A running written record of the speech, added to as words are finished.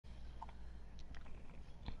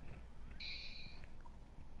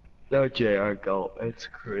No JR go, it's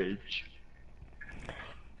cringe.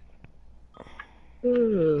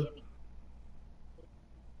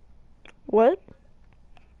 What?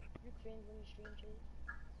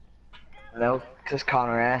 No, cause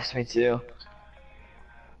Connor asked me to.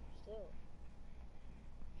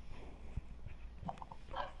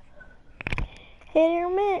 Hit or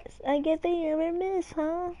miss. I get the hit or miss,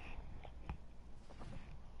 huh?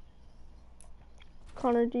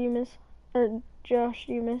 Connor, do you miss? Or Josh,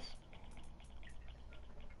 do you miss?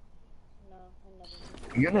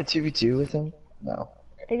 You in a 2v2 with him? No.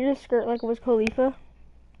 I did a skirt like it was Khalifa.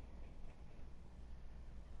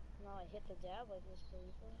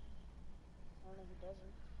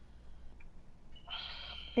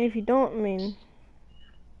 And if you don't, I mean,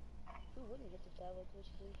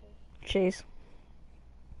 Chase.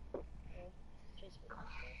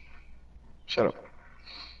 Shut up.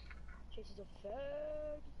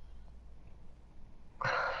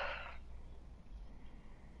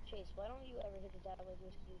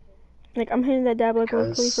 Like, I'm hitting that dab like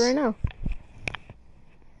Wiz Khalifa right Because now.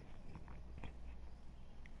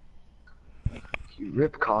 you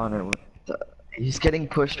rip Connor with the, he's getting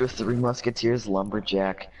pushed with Three Musketeers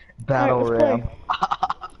Lumberjack Alright, Battle let's play. Ram.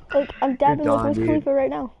 Like, I'm You're dabbing like done, Wiz dude. Khalifa right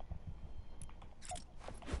now.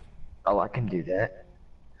 Oh, I can do that.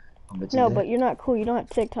 I'm gonna do No, that. but you're not cool. You don't have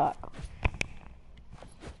TikTok.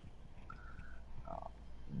 Oh,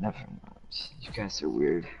 never mind. You guys are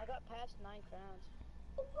weird.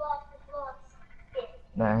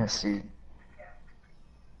 Nice, dude.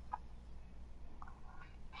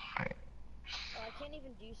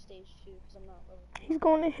 He's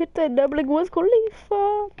going to hit that dab like Wiz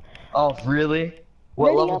Khalifa. Oh, really? What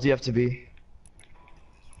Ready level up? do you have to be?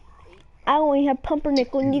 I only have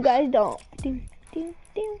pumpernickel and you guys don't. Ding, ding,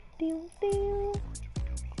 ding, ding, ding.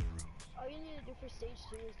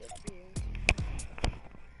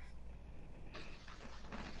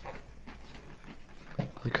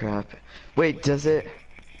 Holy crap. Wait, does it...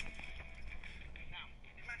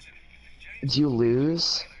 Do you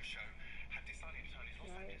lose?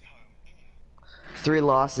 3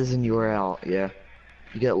 losses and you are out, yeah.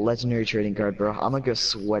 You get legendary trading card, bro. I'm gonna go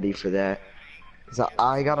sweaty for that. Cause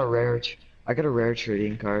I got a I got a rare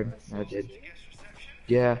trading card. I did.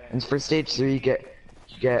 Yeah, and for stage 3 you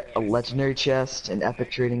get a legendary chest, an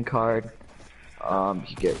epic trading card.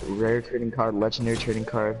 You get rare trading card, legendary trading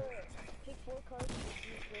card.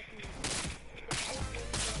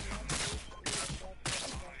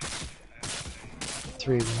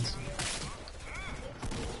 3 wins.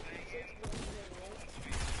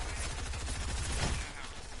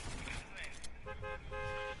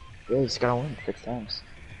 Yeah, you just gotta win 6 times.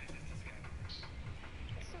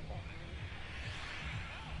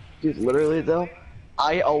 Dude, literally though,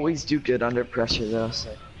 I always do good under pressure though,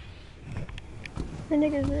 so. Hey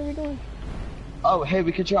niggas, where are we going? Oh, hey,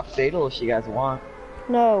 we could drop Fatal if you guys want.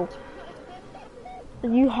 No. Are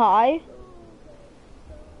you high?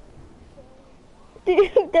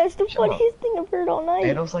 Dude, that's the Shut up. funniest thing I've heard all night.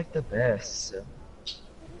 Fatal's like the best, so.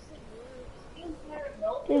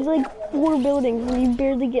 There's like 4 buildings and you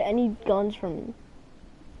barely get any guns from them.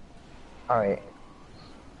 Alright.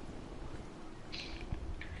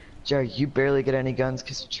 Jerry, you barely get any guns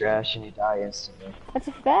because you're trash and you die instantly. That's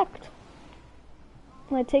a fact.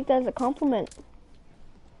 And I take that as a compliment.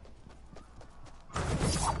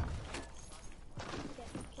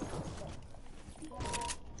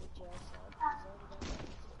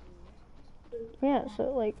 Yeah,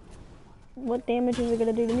 so like, what damage is it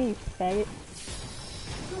gonna do to me, faggot?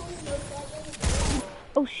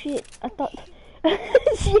 Oh shit, I thought...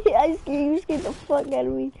 Shit, you scared the fuck out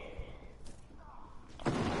of me.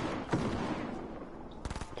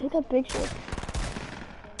 Take that big shit.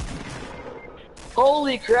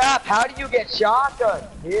 Holy crap, how do you get shotgun,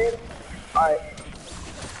 dude? Alright.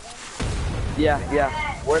 Yeah,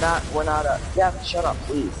 we're not, yeah, shut up,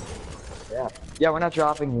 please. Yeah, we're not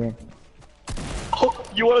dropping here. Oh,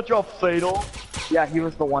 you wanna drop Fatal? Yeah, he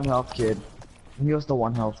was the 1 health kid. He was the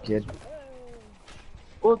 1 health kid.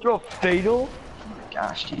 We'll drop Fatal? Oh my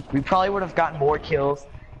gosh, dude. We probably would have gotten more kills,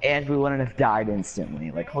 and we wouldn't have died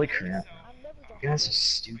instantly. Like, holy crap. You guys are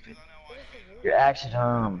stupid. You're actually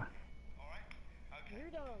dumb.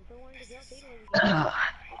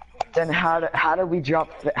 Then how do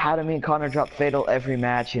me and Connor drop Fatal every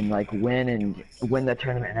match and like win the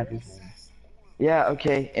tournament and everything? Yeah,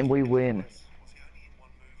 okay, and we win.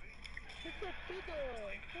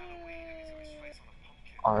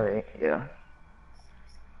 Alright, yeah.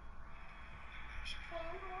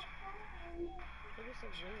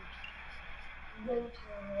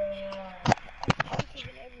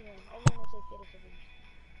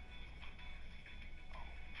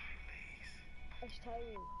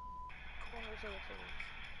 tired. One will say it's over.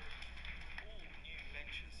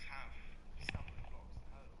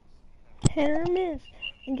 Hit or miss.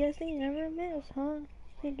 I guess he never miss, huh?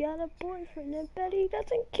 He got a boyfriend, I bet he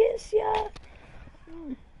doesn't kiss ya.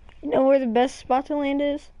 You know where the best spot to land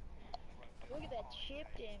is? Look at that chip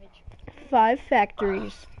damage. 5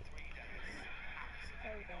 factories.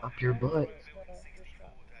 Up your butt.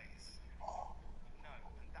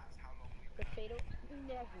 The fatal?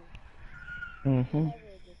 Never. Mm-hmm. Never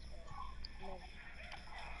a good spot.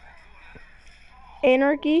 Never.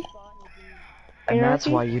 Anarchy. And that's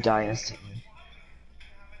Anarchy. why you die instantly.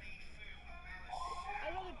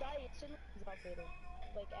 I'd rather die instantly than drop fatal.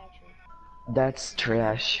 Like, actually. That's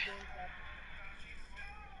trash.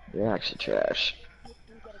 The game's that You're actually trash. you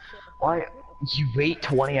get a kill. Why you wait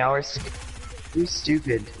 20 hours to get... You're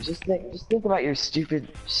stupid. Just think about your freaking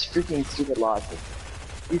stupid logic.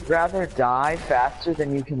 You'd rather die faster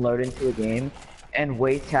than you can load into a game and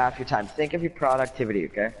waste half your time. Think of your productivity,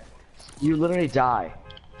 okay? You literally die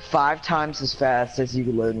 5 times as fast as you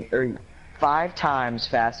load, or 5 times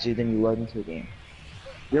faster than you load into a game.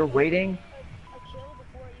 You're waiting. A kill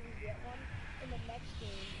before I even get one in the next game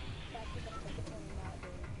faster than I get one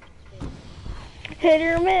in that game. Hit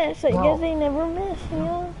or miss. I No. guess they never miss, you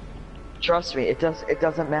know? Trust me, it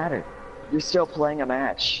doesn't matter. You're still playing a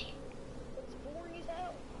match. But it's boring as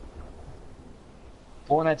hell.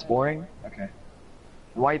 Fortnite's boring? Okay.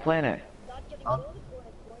 Why are you playing it? Not getting killed or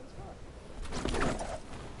it's boring as fuck.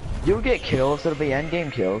 You'll get kills, it'll be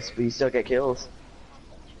endgame kills, but you still get kills.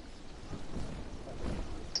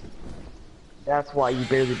 That's why you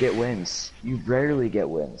barely get wins. You rarely get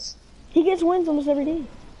wins. He gets wins almost every day.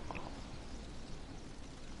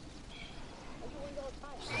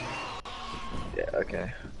 Yeah,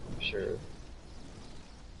 okay. Sure.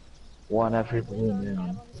 One every blue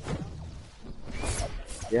moon.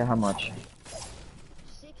 Yeah, how much?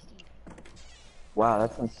 60. Wow,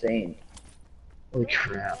 that's insane. Holy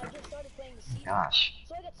crap. I just started playing the season. Gosh.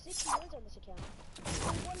 So I got 60 wins on this account.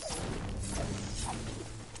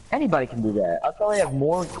 Anybody can do that. I'll probably have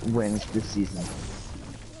more wins this season.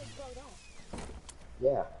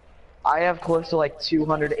 Yeah. I have close to like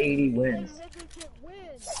 280 wins.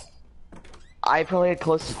 I probably had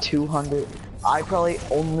close to 200. I probably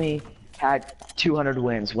only had 200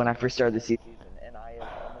 wins when I first started the season, and I have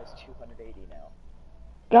almost 280 now.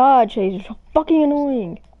 God, Chase, you're so fucking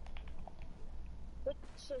annoying. But,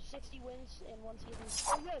 so 60 wins in one season.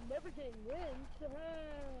 Oh yeah, never getting wins.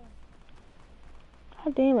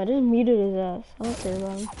 God damn, I just muted his ass. I don't care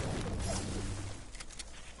about him.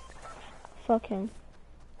 Fuck him.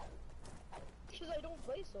 Because I don't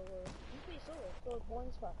play solo. You play solo, so it's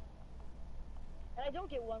boring spot. And I don't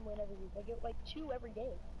get one win every week. I get like 2 every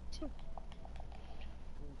day. 2.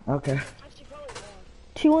 Okay. Actually, probably more.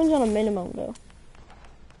 2 wins on a minimum, though.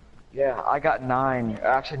 Yeah, I got 9.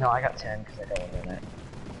 Actually, no, I got 10 because I don't win it.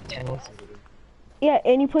 10 wins. Yeah,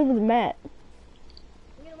 and you played with Matt.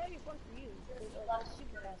 I mean, it might be fun for you. It's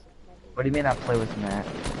super passive. What do you mean I play with Matt?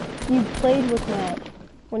 You played with Matt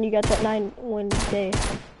when you got that 9 win day.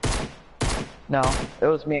 No, it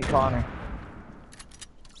was me and Connor.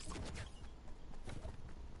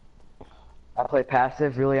 I play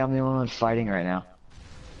passive. Really, I'm the only one fighting right now.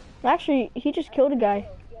 Actually, he just killed a guy.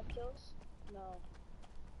 You have kills? No.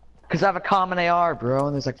 Cause I have a common AR, bro,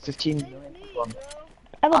 and there's like 15 million people.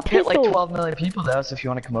 I have a I've hit pistol. like 12 million people though, so if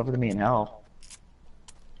you want to come over to me and help.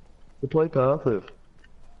 We play passive.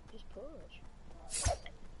 Just push.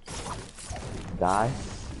 Die.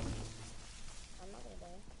 I'm not gonna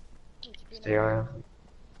die. Stay around.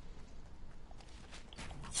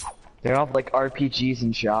 They're all like RPGs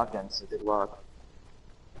and shotguns, so good luck.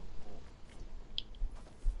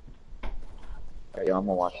 Alright, yo, I'm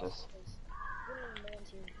gonna watch this.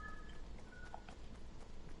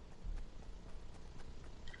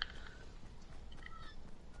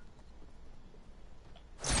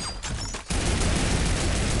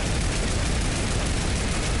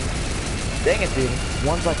 Dang it, dude.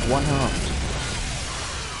 One's like 1 health.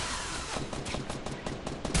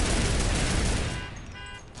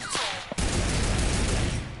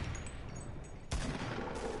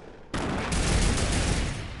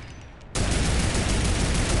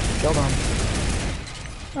 Killed him.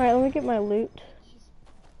 Alright, let me get my loot.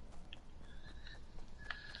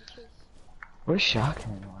 Where's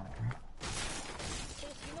shotgun?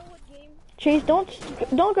 Chase, don't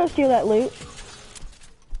go steal that loot.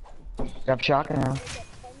 Got shotgun now.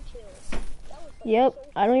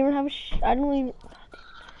 Yep, I don't even have a I don't even...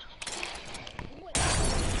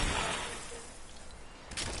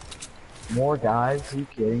 More guys? Are you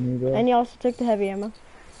kidding me, bro? And you also took the heavy ammo.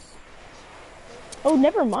 Oh,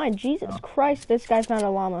 never mind. Jesus Christ, this guy found a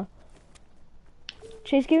llama.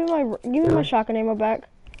 Chase, give me my shotgun ammo back.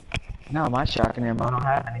 No, my shotgun ammo. I don't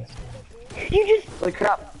have any. You just. Holy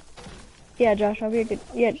crap! Yeah, Josh, I'll be a good.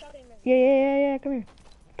 Yeah. Come here.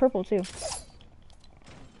 Purple too.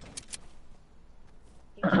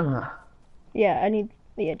 Yeah, I need.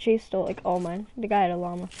 Yeah, Chase stole like all mine. The guy had a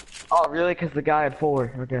llama. Oh, really? Because the guy had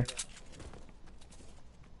 4. Okay.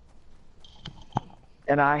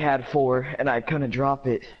 And I had 4, and I couldn't drop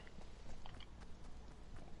it.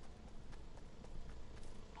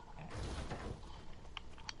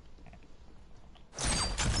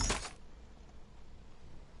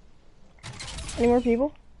 Any more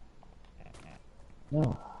people?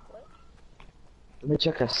 No. Let me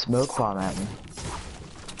check a smoke bomb at me.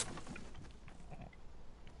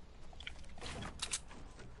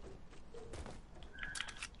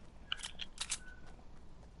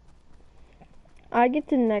 I get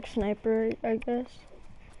the next sniper, I guess.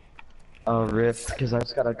 Oh, rip, because I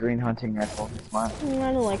just got a green hunting rifle. It's mine.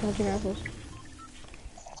 I don't like hunting rifles.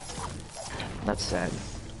 That's sad.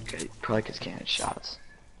 Okay, probably because can't hit shots.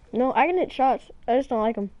 No, I can hit shots. I just don't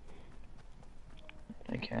like them.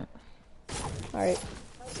 I can't. Alright.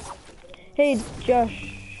 Hey,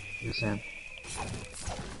 Josh. Yes, Sam.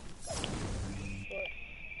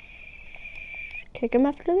 Kick him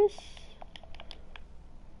after this?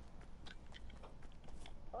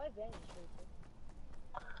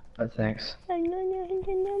 Oh, thanks.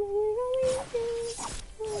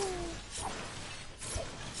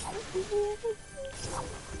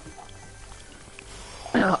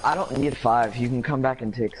 I don't need 5. You can come back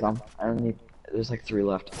and take some. I don't need. There's like 3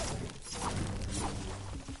 left. I'm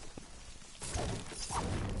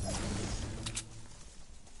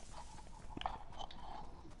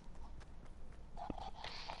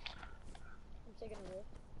taking a rift.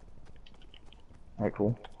 Alright,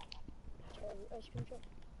 cool. Ice cream truck.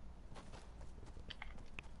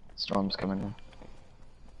 Storm's coming in.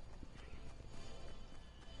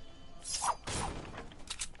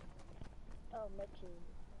 Oh, medkit.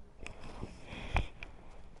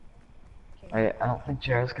 I don't think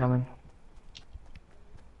Jared's coming.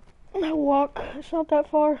 I walk. It's not that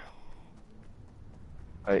far.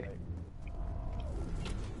 Right.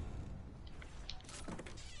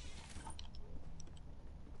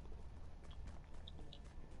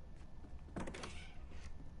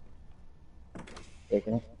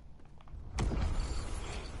 Taking it.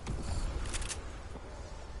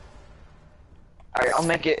 Alright, I'll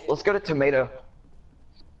make it. Let's go to tomato.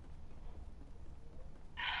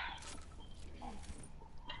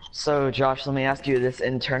 So, Josh, let me ask you this.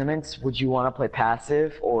 In tournaments, would you want to play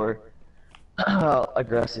passive or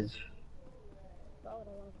aggressive? Why would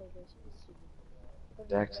I want to play this? For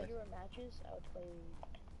Exactly. regular matches, I would play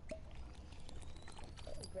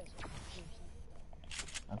aggressive.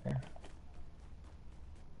 Okay.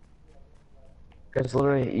 Because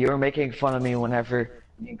literally, you were making fun of me whenever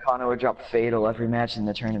me and Connor would drop fatal every match in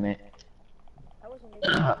the tournament. I wasn't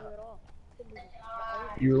making fun of you at all.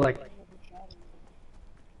 You were like,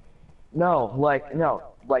 no,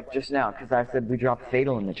 like just now, because I said we dropped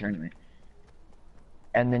fatal in the tournament.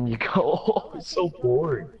 And then you go, oh, I'm so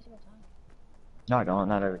bored. No, I don't,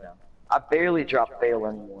 not every time. I barely drop fatal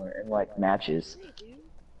anymore in like matches.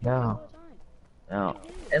 No. No.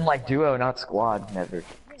 In like duo, not squad, never.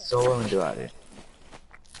 Solo and duo, dude.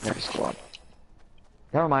 Never squad.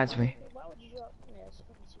 That reminds me. Why would you drop? Yeah, it's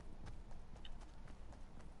fucking stupid.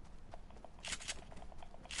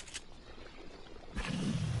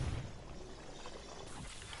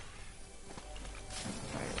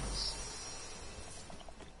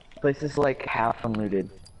 Place is like half unlooted.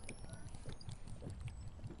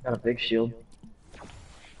 Got a big shield.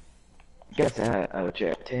 Guess that, oh,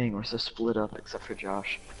 dang, we're so split up except for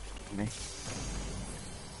Josh and me.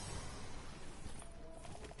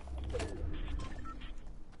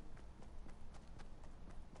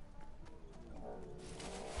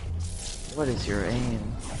 What is your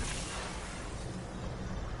aim?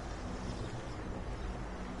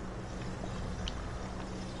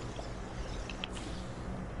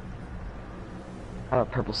 How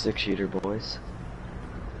about purple 6-shooter, boys?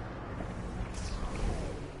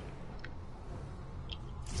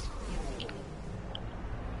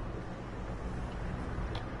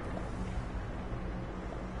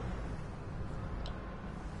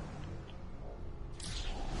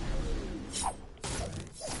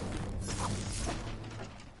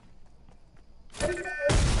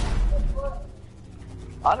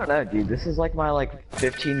 I don't know, dude. This is like my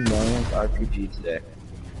 15 millionth RPG today.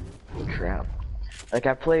 Holy crap. Like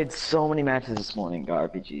I played so many matches this morning,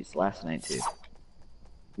 got RPGs, last night too.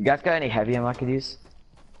 You guys got any heavy ammo I could use?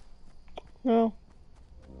 No.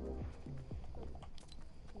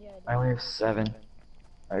 I only have 7.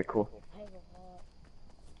 Alright, cool. I have a lot.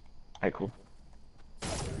 Alright, cool.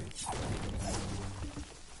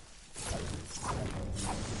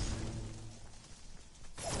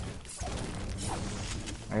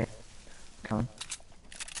 Alright, come on.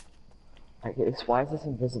 Alright, why is this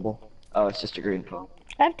invisible? Oh, it's just a green phone.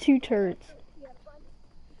 I have 2 turrets.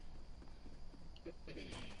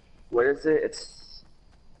 What is it? It's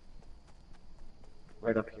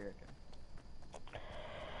right up here.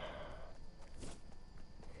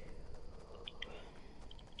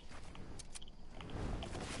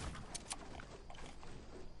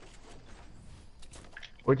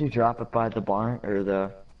 Where'd you drop it, by the barn or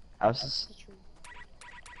the houses?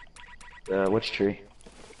 The tree. Which tree?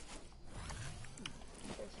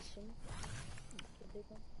 There's this one. The big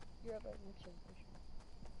one. You're up right next to him. For sure.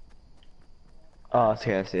 Oh,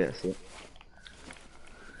 okay, I see it, I see it.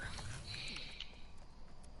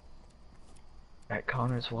 Alright,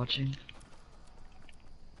 Connor's watching.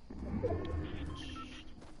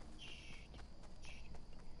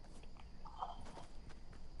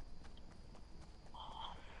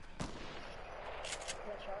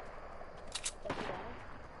 That shot. That's down.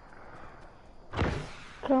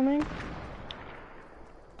 Coming. I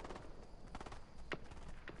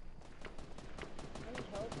need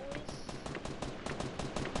help, boys.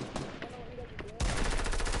 I don't know what you guys are doing.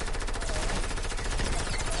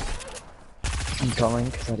 I'm coming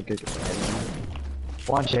because I had a good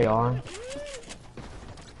One JR.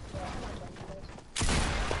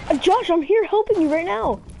 Josh, I'm here helping you right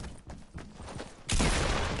now.